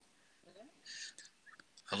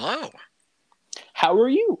Hello. How are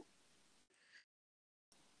you?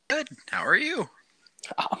 Good. How are you?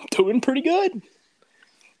 I'm doing pretty good.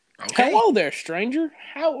 Okay. Hello there, stranger.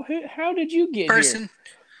 How did you get Person,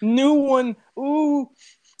 here? New one. Ooh.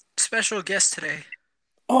 special guest today.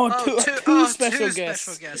 Two special two guests.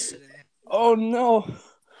 special guests today. Oh no.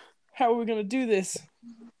 How are we gonna do this?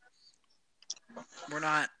 We're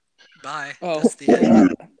not. Bye. Oh, That's the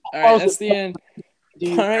end. all right, that's the end.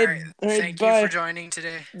 All right, Thank bye. you for joining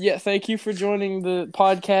today. Yeah, thank you for joining the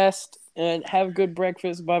podcast, and have a good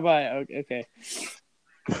breakfast. Bye. Okay.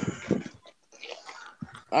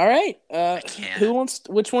 All right. can't.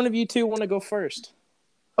 Which one of you two want to go first?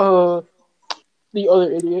 The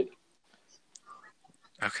other idiot.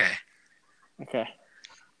 Okay. Okay.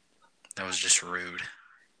 That was just rude.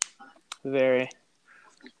 Very.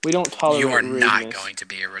 We don't tolerate You are rudeness. not going to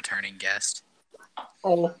be a returning guest.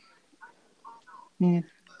 Oh. Mm.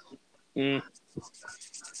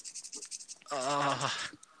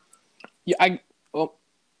 Yeah, well.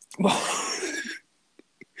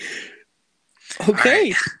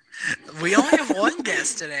 Okay. Right. We only have one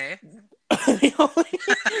guest today. we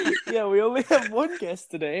only have one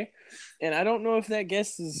guest today, and I don't know if that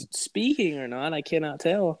guest is speaking or not. I cannot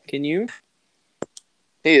tell. Can you?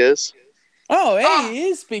 He is. Oh, hey, he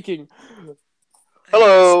is speaking.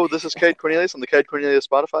 Hello, this is Cade Cornelius on the Cade Cornelius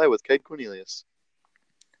Spotify with Cade Cornelius.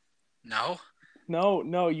 No.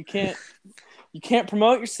 No, you can't. You can't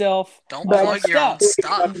promote yourself. Don't plug your own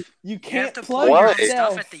stuff. You You have can't to plug plug your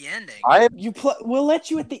yourself. stuff at the ending. We'll let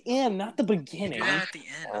you at the end, not the Do beginning. that at the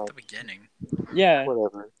end, not the beginning. Yeah.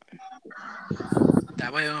 Whatever.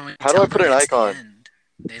 That way when we How do tell I put them an it's the icon? end,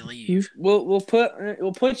 they leave. We'll put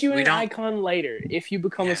you in We an don't- icon later if you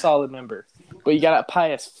become Yeah. a solid member, but you gotta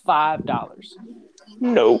pay us $5.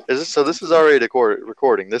 No. This is already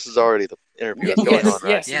recording. This is already the interview that's going on,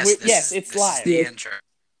 right? Yes, it's live. This is the intro.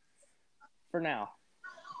 For now.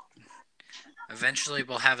 Eventually,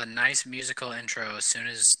 we'll have a nice musical intro as soon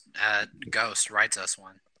as Ghost writes us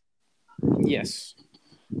one. Yes,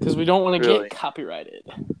 because we don't want to Really? get copyrighted.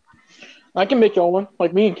 I can make y'all one,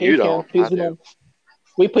 like me and Kate You can. don't. He's I the do. one.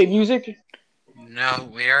 We play music. No,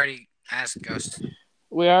 we already asked Ghost.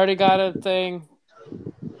 We already got a thing.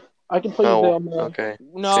 I can play Oh, the. okay.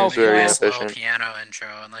 No, Seems We very have a little inefficient. piano intro,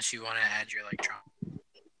 unless you want to add your electronic.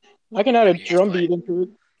 I can add a You drum play. beat into it.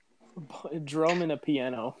 a drum and a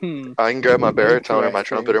piano. I can grab my baritone or my Interesting.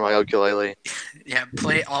 trumpet or my ukulele. Yeah,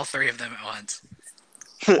 play all three of them at once.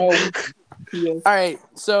 Oh, yeah. All right,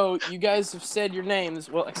 so you guys have said your names.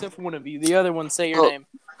 Well, except for one of you. The other one, say your Oh. name.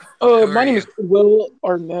 Who My are name you? is Will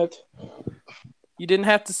Arnett. You didn't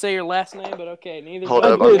have to say your last name, but okay. Neither. Hold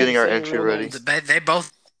did up, you I'm have getting to our say your entry real ready. names. They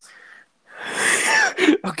both.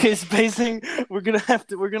 Okay, spacing. We're gonna have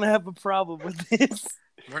a problem with this.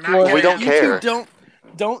 We're not. Well, gonna we don't have- You two care.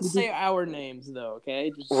 don't say our names though.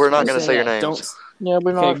 Okay. We're not gonna say your that. names. Yeah,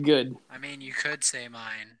 we're Okay, not. good. I mean, you could say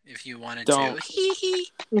mine if you wanted Don't. to.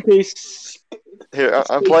 Okay. Here,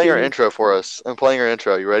 I'm playing our intro for us. I'm playing our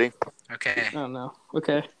intro. You ready? Okay. Oh no.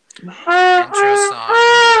 Okay. Intro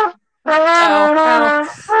song. Ow!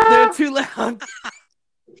 They're too loud.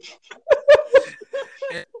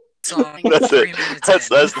 Song. That's 3 it. minutes That's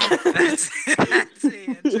in. that's That's the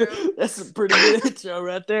intro. That's a pretty good intro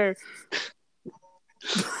right there.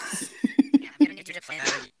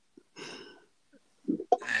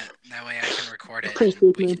 That way I can record it. Pretty And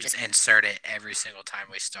sweet, we man. can just insert it every single time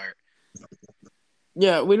we start.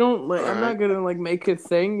 Yeah, we don't like. I'm Alright. not gonna like make a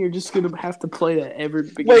thing. You're just gonna have to play that every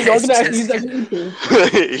Wait, beginning. I'm gonna It's actually use just- that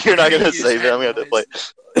intro. You're not gonna Use save it. that I'm gonna have to play.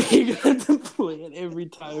 You're gonna have to play it every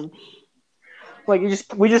time. Like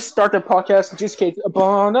we just start the podcast and just Kate.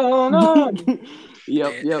 Banana.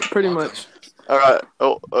 Yep, pretty Welcome. much. All right.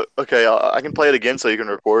 Oh, okay. I can play it again so you can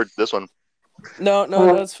record this one. No,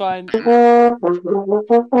 that's fine.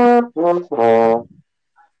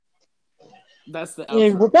 That's the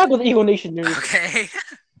And we're outro. back with Eagle Nation news. Okay.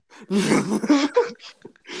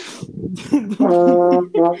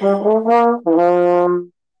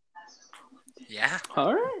 Yeah.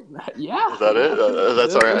 All right. Yeah. Is that it?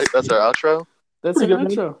 That's our outro. That's our Pretty good, man.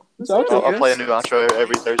 outro. It's That's outro. it, I'll play a guys. new outro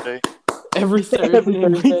every Thursday. Every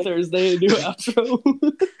Thursday. Thursday, a new outro.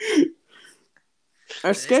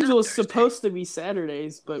 Our It is schedule not is Thursday. supposed to be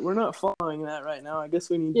Saturdays, but we're not following that right now. I guess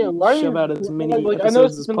we need Yeah, to why are shove you, out as many like, I know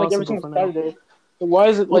episodes it's as been like every possible for single now. Saturday. But why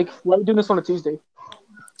is it like why are we doing this on a Tuesday?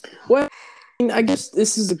 I guess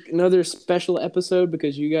this is another special episode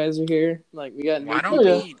because you guys are here. Like we got. Why don't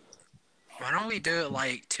we do it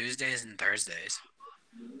like Tuesdays and Thursdays?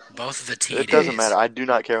 Both of the T It days. doesn't matter. I do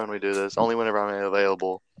not care when we do this. Only whenever I'm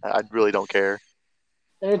available. I really don't care.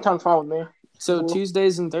 Anytime's fine with me. So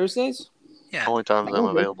Tuesdays and Thursdays. Yeah. Only times I'm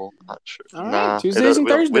Okay. available. Not sure. All right, Nah, Tuesdays and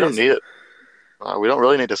we don't Thursdays. need it. We don't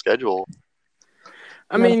really need to schedule.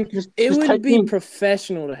 I mean, Just it would type be in-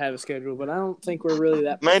 professional to have a schedule, but I don't think we're really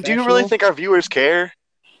that Man, professional. do you really think our viewers care?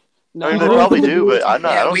 No, I mean, they No. probably do, but I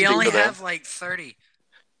Yeah, don't we speak only for them. have like 30.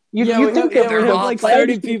 You, Yeah, you we think have- that yeah, we have the like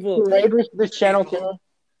 30 five people. Creators of this channel People.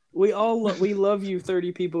 care. we love you,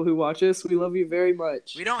 30 people who watch us. We love you very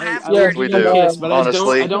much. We don't I- have I love 30 We you, do. Kiss, but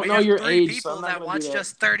Honestly. I don't We know have your 3 age, people so I'm not that gonna watched do that.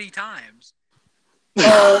 us 30 times.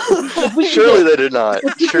 If we Surely they did not.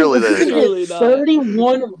 Surely they did not. Surely not.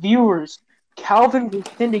 31 viewers. Calvin will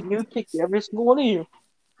send a new kick to every single one of you.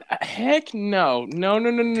 Heck no. No. If we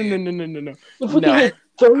No. can get I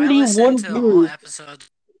 31 listened to all viewers,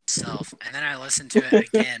 episodes myself, and then I listened to it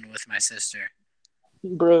again with my sister.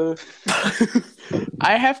 bro.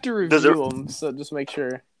 I have to Does review them, so just make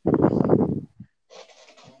sure.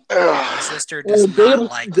 My sister does Dave-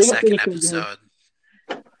 not like the Dave second said he couldn't do it. episode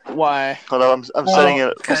Why? Hold on, I'm setting it.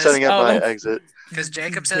 I'm Because- setting up oh, my that's- exit. because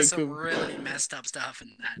Jacob says some Jacob. really messed up stuff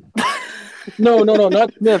in that. No,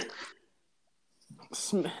 not Smith.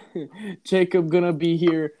 Jacob gonna be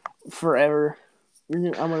here forever.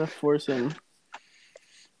 I'm gonna force him.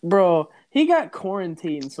 Bro, he got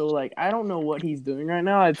quarantined, so like I don't know what he's doing right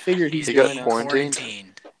now. I figured he's He got doing it.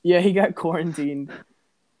 quarantined? Yeah, he got quarantined.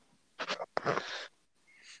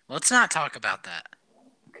 Let's not talk about that.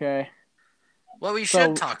 Okay. What we So-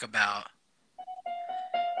 should talk about.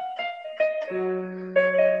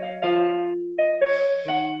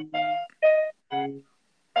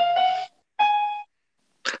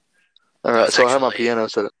 All right, so I have my actually- piano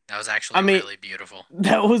set up. That was actually I mean- really beautiful.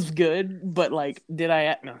 That was good, but like, did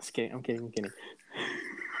I? No, just kidding. I'm kidding.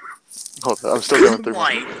 Hold on, I'm still going through.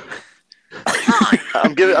 Light.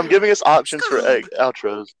 I'm giving us options for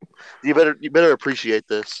outros. You better appreciate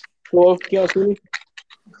this. Hello, can you guys hear me?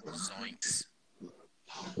 Zoinks.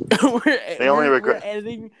 They only regret-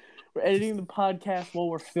 We're editing the podcast while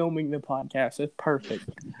we're filming the podcast. It's perfect.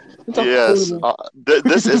 It's a Yes, horrible-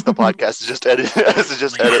 this is the podcast. It's just edit. This is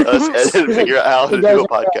just edit and figure out how to You do a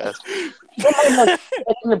guys are- podcast. I'm like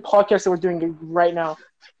editing the podcast that we're doing right now.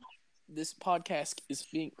 This podcast is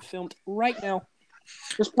being filmed right now.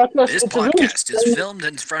 This podcast, This it's a really podcast is strange- filmed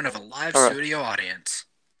in front of a live All right. studio audience.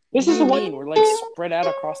 This What is do the you one mean? We're like spread out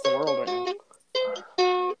across the world right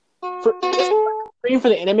now. for waiting for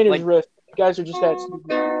the animated Like- riff. You guys are just that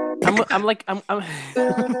stupid. I'm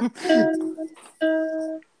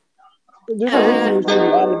There's a reason there's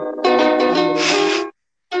no audio.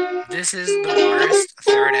 This is the worst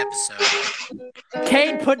third episode.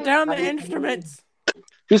 Kate, put down the instruments.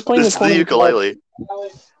 Who's playing This is the corner? ukulele.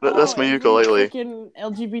 That's my Oh, every ukulele. Freaking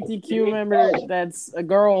LGBTQ member that's a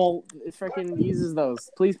girl freaking uses those.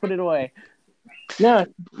 Please put it away. Yeah,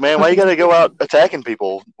 Man, why you gotta go out attacking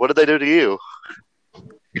people? What did they do to you?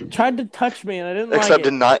 Tried to touch me and I didn't Except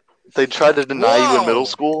like it. they tried to deny you in Whoa. middle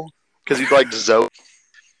school because you liked Zoe.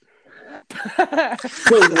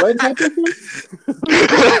 wait, what happened?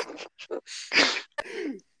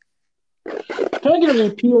 Can I get a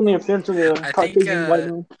repeat on the offense of the I think, Caucasian white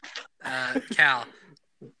man? Cal,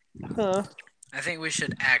 Huh? I think we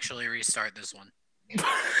should actually restart this one.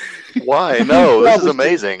 Why? No, this is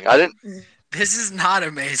amazing. I didn't. This is not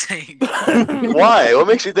amazing. Why? What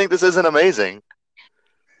makes you think this isn't amazing?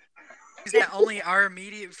 Things that only our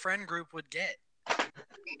immediate friend group would get.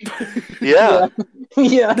 Yeah.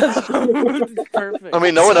 Yeah, that's true. Perfect. I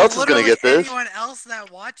mean, no one So else is gonna literally get this. Anyone else that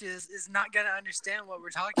watches is not gonna understand what we're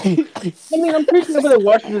talking about. I mean, I'm pretty sure nobody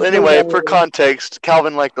watching this. Anyway, knows for that. Calvin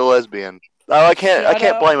Calvin liked the lesbian. I can't Shut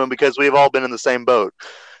up. blame him because we've all been in the same boat.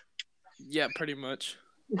 Yeah, pretty much.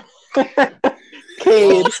 Cade.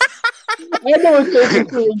 I know what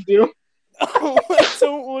Cade's going to do. I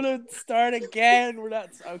don't want to start again. We're not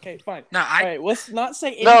okay. Fine. No, All I right, let's not say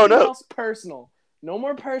anything No, no. else personal. No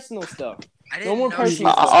more personal stuff. didn't no more know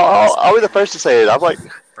personal she was stuff. I'll be the first to say it. I'm like,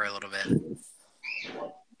 for a little bit.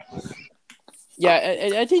 Yeah,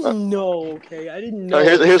 I didn't know. Okay, I didn't know.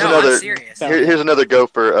 here's No, another. I'm serious. Here's another go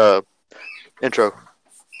for intro.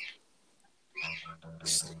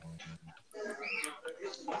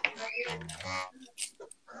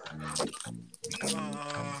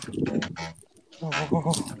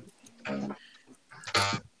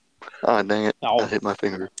 Ah, dang it! I hit my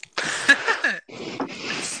finger.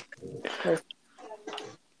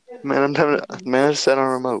 Man, I just sat on a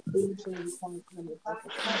remote.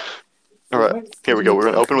 All right, here we go. We're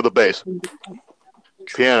gonna open with a bass.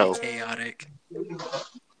 Piano. Chaotic.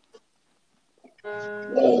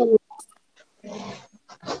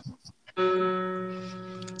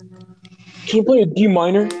 Can you play a D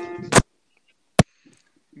minor?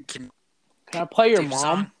 Can Can I play your do mom?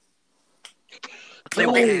 song? Play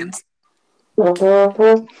with my hands.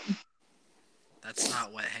 That's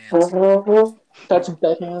not wet hands. That's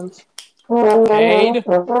backhands.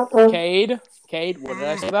 Cade, what did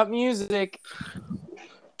I say about music?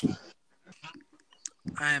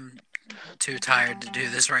 I am too tired to do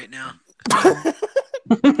this right now.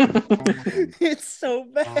 It's so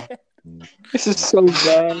bad. This is so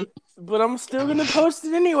bad. But I'm still gonna post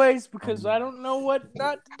it anyways because I don't know what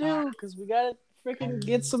not to do because we gotta freaking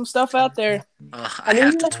get some stuff out there. I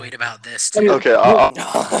have to tweet about this too. Okay,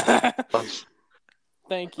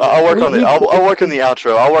 Thank you. I'll work on it. I'll work on the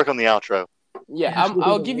outro. I'll work on the outro. Yeah,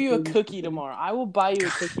 I'll give you a cookie tomorrow. I will buy you a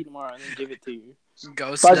cookie tomorrow and then give it to you.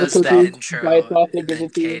 Ghost Buy the does the cookie, intro, buy it off, and and give then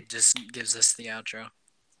it to you. Cade just gives us the outro.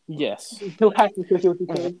 Yes. He'll have to cookie with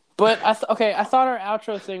the kid. But I thought our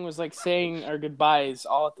outro thing was like saying our goodbyes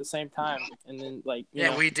all at the same time, and then like you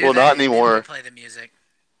know. We do. Well, that, not and then anymore. we play the music.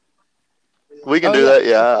 We can Oh, do yeah. that,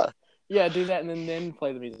 yeah. Yeah, do that and then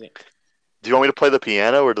play the music. Do you want me to play the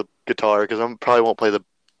piano or the guitar? Because I won't play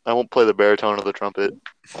the baritone or the trumpet.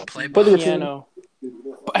 Play Play the both. Piano.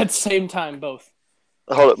 At the same time, both.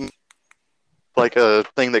 Hold up, like a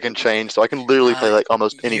thing that can change, so I can literally play like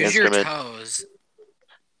almost any Use instrument. your toes.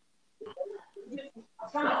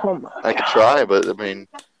 Oh my. I could try, but I mean,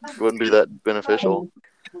 it wouldn't be that beneficial.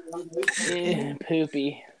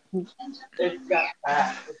 Poopy.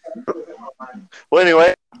 Well,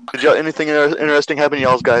 anyway, did y'all anything interesting happen in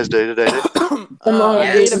y'all's guys' day today? I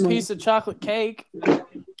yes. ate a piece of chocolate cake.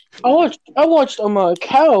 I watched a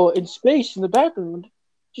cow in space in the background,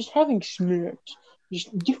 just having snacks,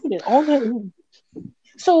 just doing it all night long.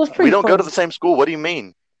 So it was pretty. We don't fun. go to the same school. What do you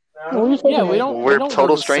mean? Yeah, we don't. We're we don't go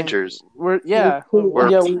total to the same- strangers. We're yeah.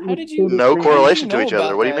 We're- How did you? No correlation know to each other.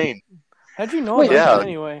 about What do you that? mean? How'd you know Wait, about yeah. that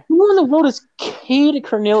anyway? Who in the world is Cade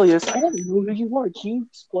Cornelius? I don't know who you are. Can you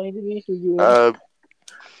explain to me who you are?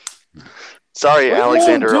 Sorry, What are you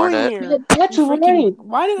Alexander doing Arnett. here? That's You freaking- right.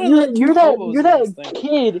 Why did I let You're two that hobos in this thing?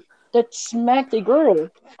 kid that smacked a girl.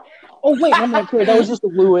 Oh wait, I'm not kid. That was just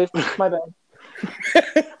Lewis. My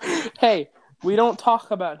bad. Hey, we don't talk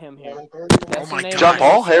about him here. That's the my name God. John of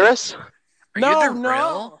Paul it. Harris? Are No, you the no.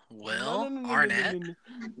 real Will No. Arnett?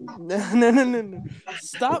 No.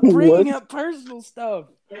 Stop bringing up personal stuff.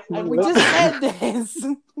 We just said this.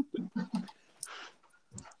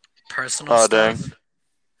 Personal Oh, stuff.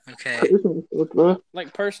 dang. Okay.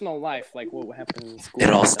 Like personal life, like what happened in school. It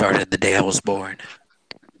all started the day I was born.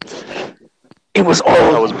 It was I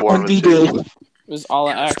all was born on with D-Day. It was all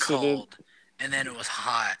It an was accident. cold, and then it was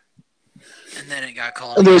hot, and then it got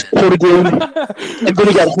cold And then it was again. cold again. And then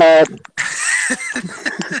he got hot.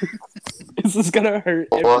 This is gonna hurt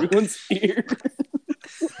What? everyone's ear.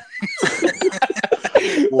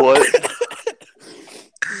 What?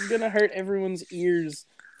 This is gonna hurt everyone's ears.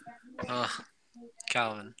 Ugh.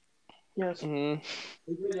 Calvin, Yes. Mhm.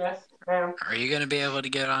 Yes, ma'am. are you gonna be able to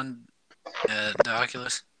get on the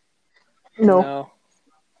Oculus? No.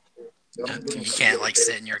 You can't like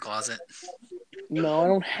sit in your closet. No, I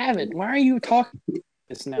don't have it. Why are you talking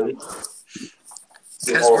this now?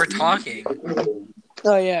 Because we're talking.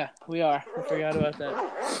 Oh yeah, we are. I forgot about that.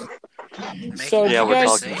 Make So, it Yeah, you we're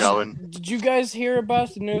guys- talking, Calvin. Did you guys hear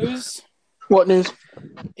about the news? What news?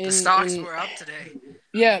 The stocks were up today.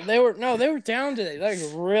 Yeah, they were down today. Like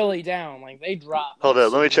really down. Like they dropped. Hold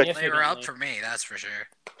up, let me check. They were up for me, that's for sure.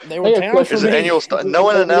 They were Hey, down question. for Is it me. annual stock? No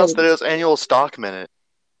one announced that it was annual stock minute.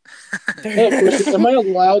 Am I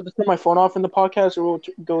allowed to turn my phone off in the podcast, or will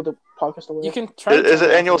it go the podcast away? You can try. to Is turn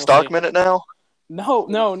it off annual and we'll stock see. minute now?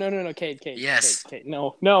 No, Kate. Yes. Kate.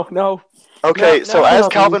 No. Okay, No, so no.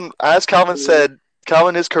 as Calvin said,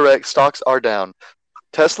 Calvin is correct. Stocks are down.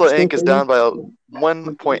 Tesla Inc. is down by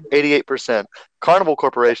 1.88%. Carnival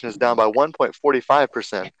Corporation is down by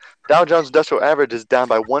 1.45%. Dow Jones Industrial Average is down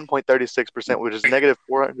by 1.36%, which is negative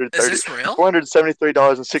Is this real?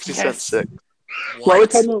 $473.60. Why are we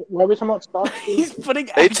What? talking about stocks? He's putting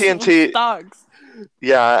AT&T actual stocks.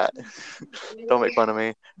 Yeah, don't make fun of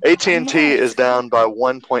me. AT&T is down by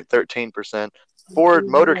 1.13%. Ford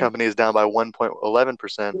Motor Company is down by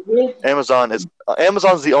 1.11%.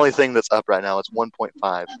 Amazon's the only thing that's up right now. It's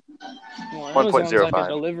 1.5. Well, Amazon's like a 1.05.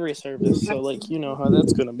 delivery service, so like you know how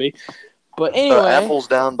that's gonna be. But anyway, Apple's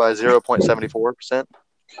down by 0.74%.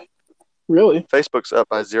 Really? Facebook's up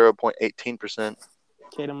by 0.18%.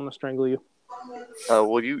 Kate, I'm gonna strangle you.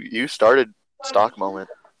 Well, you started stock moment.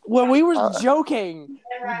 Well, we were joking.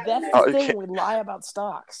 That's the okay. thing. We lie about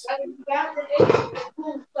stocks.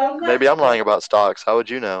 Maybe I'm lying about stocks. How would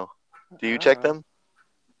you know? Do you check them?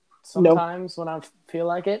 Sometimes when I feel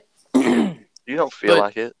like it. You don't feel But-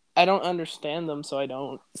 like it. I don't understand them, so I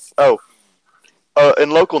don't. In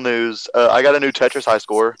local news, I got a new Tetris high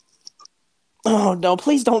score. Oh no!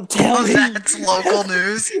 Please don't tell Oh, me. that's local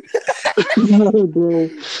news. No, bro.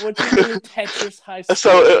 What's your Tetris high score?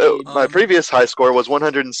 So Cade? my previous high score was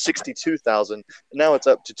 162,000, and now it's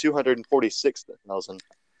up to 246,000.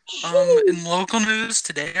 In local news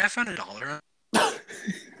today, I found $1.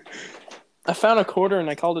 I found a quarter and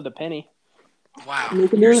I called it a penny. Wow.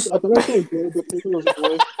 Local You're news, I thought I saw a girl, but it was a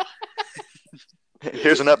boy.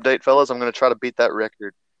 Here's an update, fellas. I'm going to try to beat that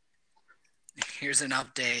record. Here's an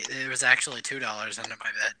update. It was actually $2 under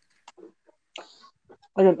my bed.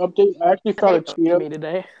 I got an update. I actually found a To Cheeto. me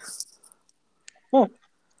today.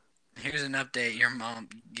 Here's an update. Your mom,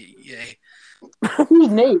 yay. Who's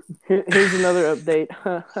Nate? Here's another update.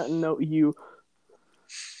 No, you.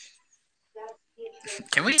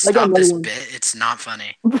 Can we got stop another this one. bit? It's not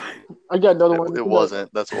funny. I got another one. It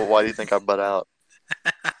wasn't. That's why do you think I butt out?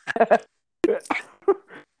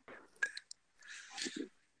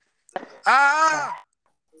 Ah!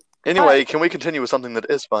 Anyway, can we continue with something that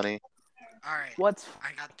is funny? All right. What's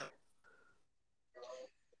I got the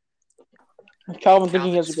Calvin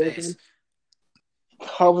thinking he has a Calvin's girlfriend.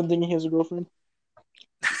 Calvin thinking he has a girlfriend.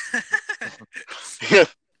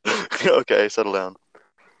 face. Okay, settle down.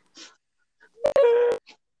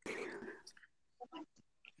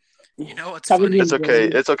 You know what's Calvin funny? It's okay.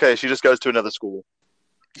 It's okay. She just goes to another school.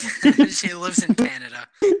 She lives in Canada.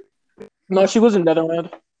 No, she was in Netherlands.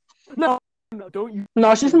 no, don't you?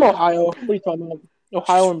 No, she's from Ohio. What are you talking about?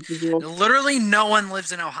 Ohio and Brazil. Literally, no one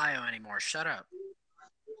lives in Ohio anymore. Shut up.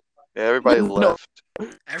 Yeah, everybody No. left.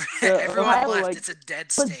 Everyone Ohio, left. like, It's a dead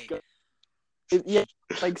let's state. go. Yeah,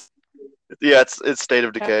 like, Yeah, it's state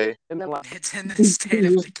of decay. and then like, It's in the state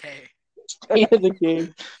of decay. End of the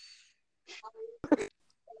game.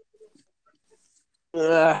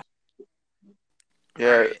 Yeah,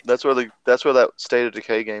 Alright. that's where that state of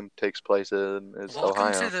decay game takes place in is Welcome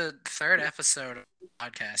Ohio. to the third episode of the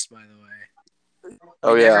podcast, by the way.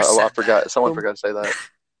 Oh We yeah, never I said forgot. that. Someone forgot to say that.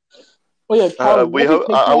 Oh yeah, Calvin. We what do you hope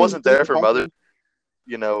think I Calvin wasn't thinks there for about Mother's.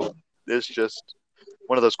 You know, it's just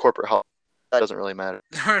one of those corporate holidays. That doesn't really matter.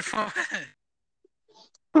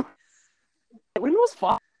 when was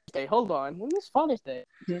Father's Day? Hold on. When was Father's Day?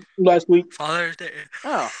 last week? Father's Day.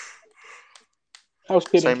 Oh, I was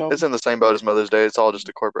kidding, Same, Calvin. it's in the same boat as Mother's Day. It's all just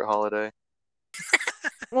a corporate holiday.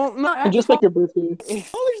 well, no. Just like your birthday. Father's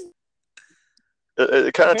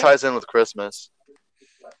It kind of Okay. ties in with Christmas.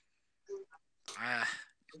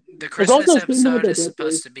 The It's also Christmas the same with episode their is supposed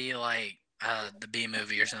birthdays. to be like the B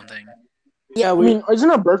movie or something. Yeah, I we mean, isn't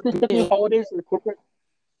our birthday technically holidays or corporate?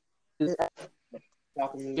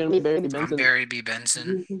 gonna be Barry I'm Benson. Barry B.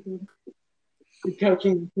 Benson. You're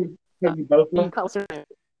coaching both You now? call her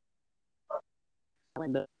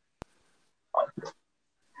Linda.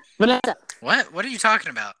 Vanessa. What? What are you talking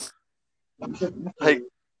about? Hey,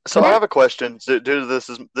 so I have a question. Due to this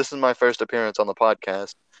is my first appearance on the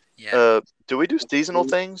podcast. Yeah. Do we do seasonal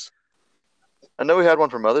things? I know we had one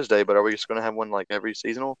for Mother's Day, but are we just going to have one like every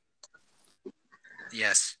seasonal?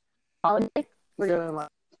 Yes. Holiday. We're gonna like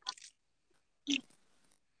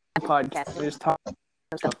podcast. We just talk.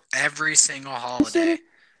 Every single holiday.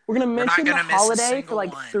 We're gonna We're not mention gonna the miss a holiday for single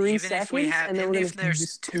like one. 3 Even if we seconds, have- and then we're even gonna if there's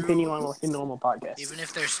just two- continue on like a normal podcast. Even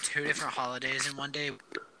if there's two different holidays in one day,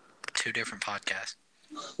 two different podcasts.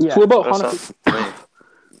 Yeah. So what about That Hanukkah? sounds good to me.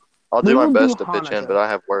 I'll do We my will best do to pitch in, Hanukkah. but I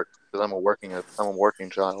have work because I'm a working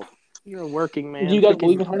child. You're a working man. Do you guys Freaking-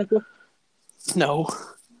 believe in Hanukkah? No.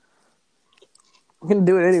 We're gonna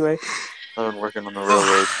do it anyway. I've been working on the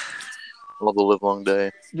railroad. I love the live long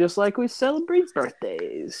day. Just like we celebrate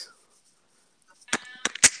birthdays.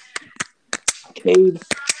 Cade.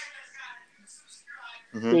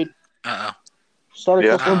 Mhm. Uh Start a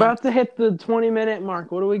Yeah. question. We're about to hit the 20-minute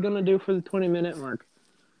mark. What are we gonna do for the 20-minute mark?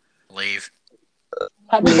 oh. Leave.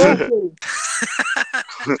 Happy birthday.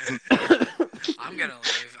 I'm gonna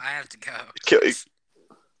leave. I have to go.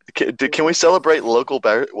 Can we celebrate local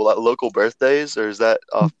birthdays, or is that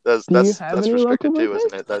that's Do you that's, have that's any restricted local too,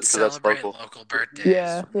 isn't it? Let's That's celebrate local. local birthdays.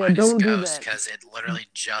 Yeah, Minus don't do Ghost, that. because it literally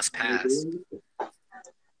just passed.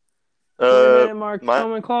 20-minute mark my-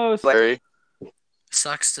 coming close. Larry,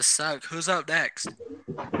 Sucks to suck. Who's up next?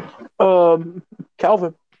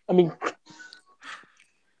 Calvin. I mean,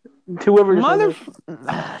 whoever. Mother,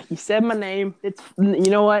 you said my name. It's you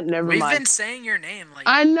know what? Never We've mind. been saying your name like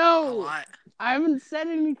I a know. lot. I haven't said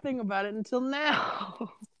anything about it until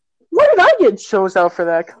now. Where did I get chose out for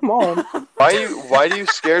that? Come on. why are you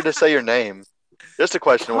scared to say your name? Just a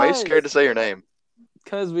question. Why are you scared to say your name?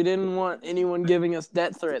 Because we didn't want anyone giving us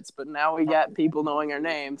death threats, but now we got people knowing our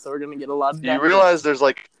name, so we're gonna get a lot of Do death you realize there's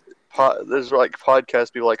like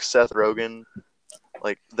podcast people like Seth Rogen,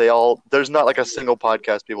 like there's not like a single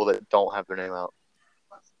podcast people that don't have their name out.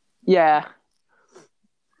 threats. Yeah,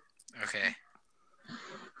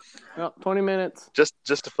 Oh, 20 minutes. Just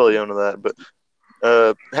to fill you into that, but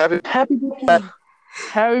happy. Happy birthday.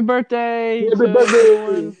 Happy birthday Happy to birthday.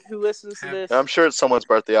 everyone who listens to this. I'm sure it's someone's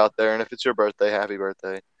birthday out there, and if it's your birthday, happy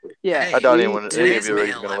birthday. Yeah. Hey, I doubt we- any of today's you are May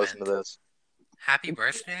even going to listen to 11th. this. Happy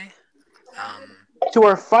birthday. To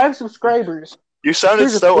our 5 subscribers. You sounded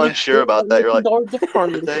Here's a so $50 unsure about that. You're like, gift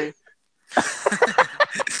card. birthday.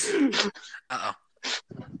 Uh-oh.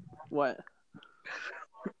 What?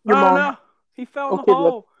 Your oh mom. no! He fell in Okay, the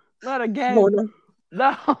look. hole. Not again. No, no.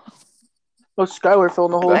 No. Oh, Skylar fell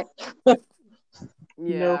in the hole.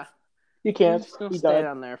 Yeah. You can't. He's gonna He stay died.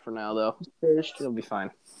 down there for now, though. Perished. He'll be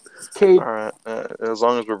fine. Cade. All right, as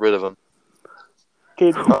long as we're rid of him.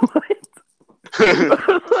 Cade. I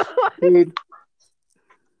Cade.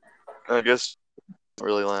 guess it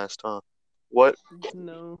really last, huh? What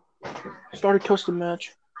No. Start a custom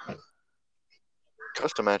match.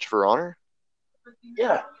 custom match for honor?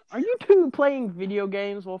 Yeah. Are you two playing video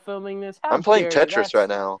games while filming this? How I'm playing dare you? Tetris right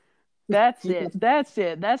now. That's it. That's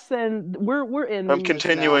it. That's then we're in. I'm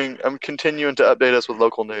continuing to update us with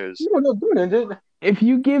local news. No, do it. If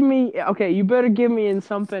you give me you better give me in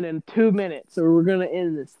something in 2 minutes, or we're gonna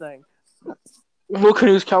end this thing. Look at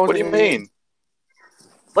his calendar. What do you mean?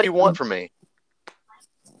 What do you want from me?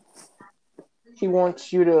 He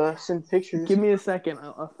wants you to send pictures. Give me a second.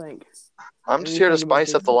 I'll think. I'm just here to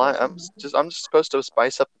spice up the line. I'm just supposed to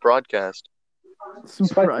spice up the broadcast. Some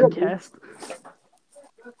Spike it up, dude. broadcast.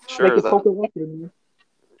 Sure, Make a that, poker record.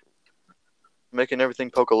 making everything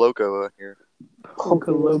Poco Loco here.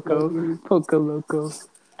 Poco Loco. Poco Loco.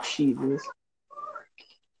 Jesus.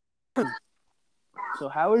 So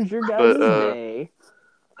how was your guys' But, day?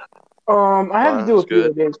 I had to do was a few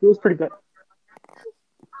good. days. It was pretty good.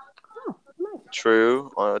 Oh, nice.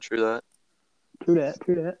 True that. True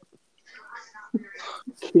that.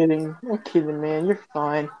 I'm kidding, man. You're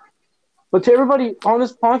fine. But to everybody on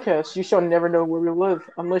this podcast, you shall never know where we live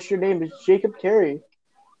unless your name is Jacob Terry,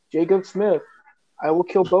 Jacob Smith. I will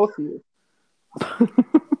kill both of you.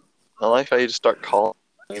 I like how you just start calling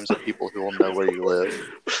names of people who will know where you live.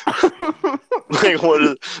 Like what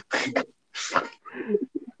is?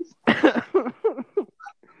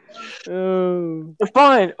 Oh.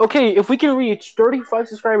 Fine. Okay, if we can reach 35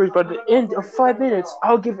 subscribers by the end of 5 minutes,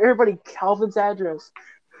 I'll give everybody Calvin's address.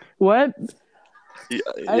 What? Yeah,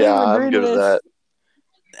 I didn't I'm agree to good with this. that.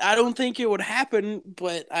 I don't think it would happen,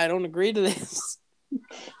 but I don't agree to this.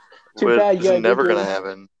 Too bad, It's yeah, never good gonna deal.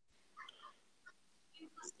 happen.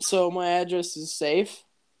 So my address is safe?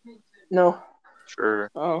 No. Sure,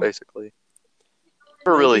 Oh. basically.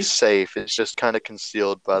 Never really Maybe. safe. It's just kind of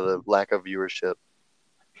concealed by the lack of viewership.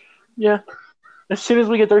 Yeah. As soon as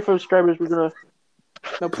we get 35 subscribers, we're gonna.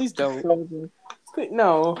 No, please don't.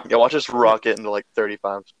 No. Yeah, watch us rocket into like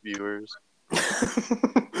 35 viewers.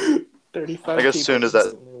 35 I guess people soon as that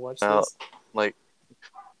instantly watch out, this. like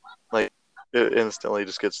it instantly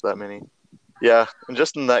just gets that many. Yeah, and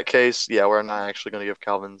just in that case, yeah, we're not actually gonna give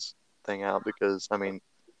Calvin's thing out because I mean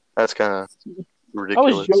that's kind of I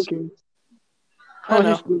ridiculous. was joking. I was know.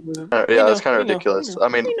 just joking with it. We Yeah, know, that's kind we of know, ridiculous. we know, I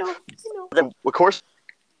mean, we know. then, of course,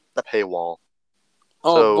 the paywall.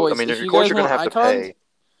 Oh, So boys, I mean, if of you course guys you're gonna want have to icons,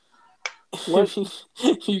 pay.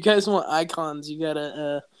 if you guys want icons, you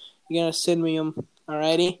gotta send me them.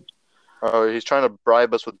 Alrighty. Oh, he's trying to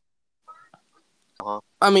bribe us with.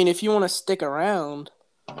 I mean, if you want to stick around,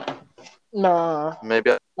 Nah. Maybe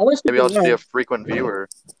I want to maybe I'll just be a frequent viewer.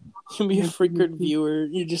 you'll be a frequent viewer.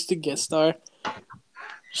 You're just a guest star.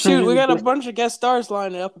 Shoot, we got a bunch of guest stars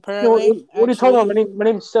lined up. Apparently, what are you talking about? My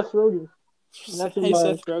name is Seth Rogen. Hey, Seth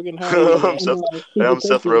Rogen, how are you? I'm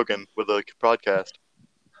Seth Rogen with a podcast.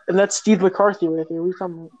 And that's Steve McCarthy right there. What are you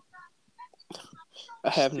talking about? I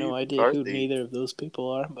have no Steve idea who McCarthy. neither of those people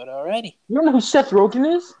are, but alrighty. You don't know who Seth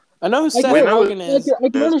Rogen is? I know who Seth know- Rogen is. I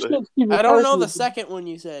can understand Steve I don't know the McCarthy. second one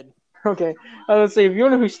you said. Okay. I was say, if you don't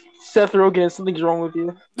know who Seth Rogen is, something's wrong with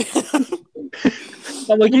you.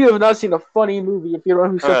 I'm like, you have not seen a funny movie if you don't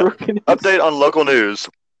know who Seth Rogen is. Update on local news.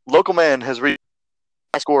 Local man has reached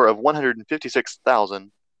a score of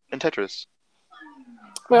 156,000 in Tetris.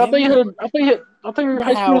 Wait, I thought your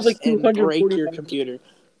high school was like and break your 240. computer.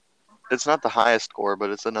 It's not the highest score, but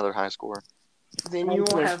it's another high score. Then you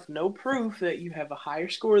will have no proof that you have a higher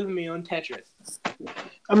score than me on Tetris.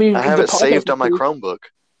 I mean, I have the it podcast saved is on my proof. Chromebook.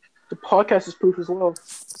 The podcast is proof as well.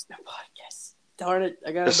 The podcast. Darn it!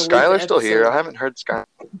 I gotta. Is delete the Skylar still here? I episode. haven't heard Skylar.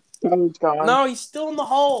 Tyler's gone. No, he's still in the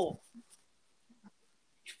hole.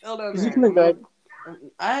 He fell down Is there. he coming back?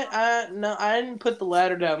 No, I didn't put the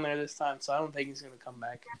ladder down there this time, so I don't think he's gonna come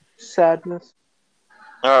back. Sadness.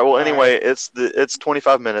 All right. Well, All anyway, it's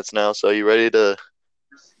 25 minutes now. So you ready to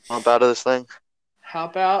jump out of this thing?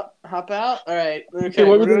 Hop out. All right. Okay,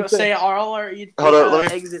 what we're were you gonna gonna say? say all our Hold on, let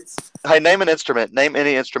me- exits. Hey, name an instrument. Name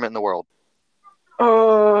any instrument in the world.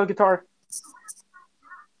 Guitar.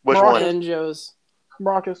 Which Maracas. one? Banjos.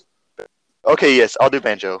 Maracas. Okay, yes, I'll do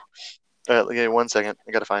banjo. Give me 1 second.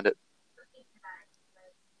 I gotta find it.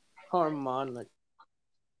 Harmonic.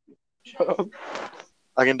 Shut up.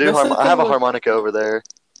 I can do. That's the I have a thing with- harmonica over there,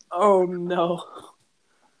 Oh no.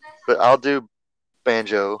 but I'll do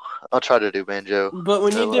banjo. I'll try to do banjo. But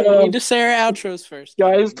we need Uh, to say our outros first.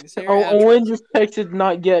 Guys, We need to say our outros. Owen just texted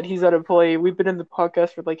not yet. He's at a play. We've been in the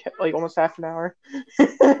podcast for like almost half an hour.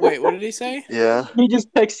 Wait, what did he say? Yeah. He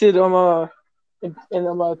just texted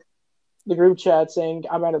in the group chat saying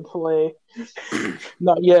I'm at a play.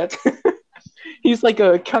 Not yet. He's like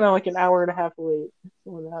kind of like an hour and a half late.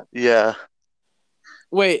 Something like that. Yeah.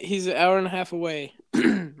 Wait, he's an hour and a half away,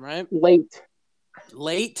 right? Late.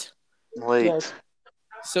 Late, Late. Yes.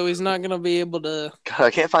 so he's not gonna be able to. God,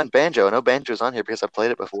 I can't find banjo. I know banjo's on here because I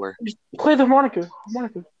played it before. Just play the harmonica.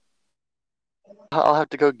 I'll have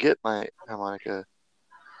to go get my harmonica.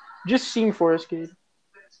 Just sing for us, kid.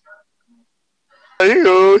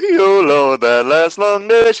 Yo, Lord, that last long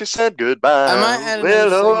day she said goodbye. I might add Well,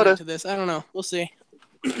 another Lord, segment to this. I don't know. We'll see.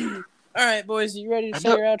 All right, boys, you ready to say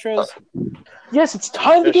your outros? Yes, it's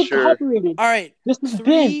time to Yeah, get sure. copyrighted. All right, This has been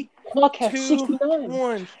 3, podcast 2, 69.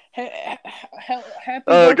 1. Happy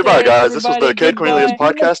birthday, goodbye, guys. This was the everybody. Cade Cornelius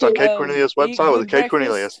Goodbye. podcast on Cade Um, Cornelius eat website with good Cade breakfast.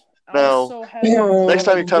 Cornelius. Now, Also have Next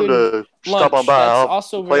time you come good to stop on lunch. by, That's I'll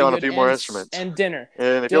also play very on a good, few more and instruments. and dinner.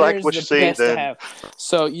 And if Dinner you like is what you the see, best to then have.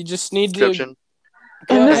 So you just need to description.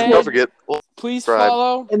 go And this ahead. Don't forget, Please subscribe.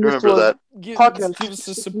 follow. And this Remember was that. Give podcast us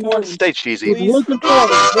the support. Stay cheesy. with Please. Lincoln Park.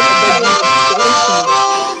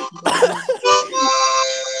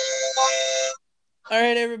 All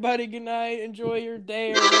right, everybody. Good night. Enjoy your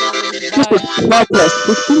day or whatever. Bye.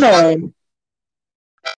 Podcast 69.